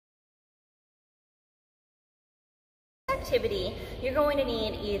activity, you're going to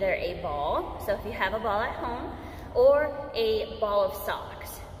need either a ball, so if you have a ball at home, or a ball of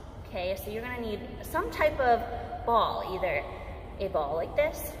socks. Okay, so you're gonna need some type of ball, either a ball like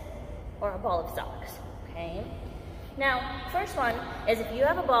this or a ball of socks, okay? Now, first one is if you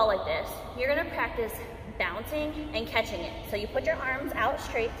have a ball like this, you're gonna practice bouncing and catching it. So you put your arms out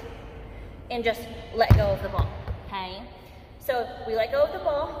straight and just let go of the ball, okay? So we let go of the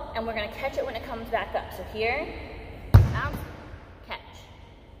ball and we're gonna catch it when it comes back up. So here, bounce, catch,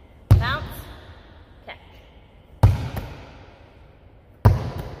 bounce, catch.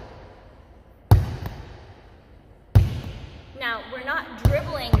 Now, we're not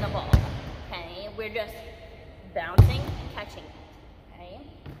dribbling the ball, okay? We're just bouncing and catching it, okay?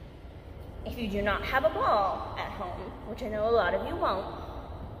 If you do not have a ball at home, which I know a lot of you won't,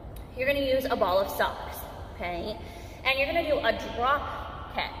 you're gonna use a ball of socks, okay? And you're gonna do a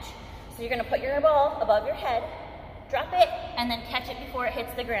drop catch. So you're gonna put your ball above your head, drop it, and then catch it before it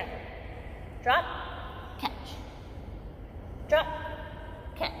hits the ground. Drop, catch. Drop,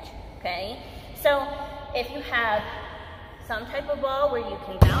 catch, okay? So if you have some type of ball where you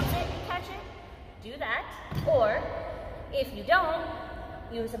can bounce it and catch it, do that. Or if you don't,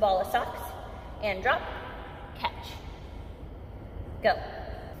 use a ball of socks and drop, catch. Go.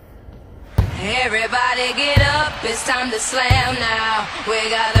 Everybody get up, it's time to slam now. We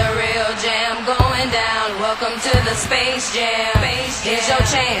got the real jam going down. Welcome to the Space Jam. Here's your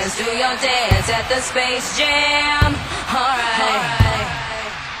chance, do your dance at the Space Jam. Alright.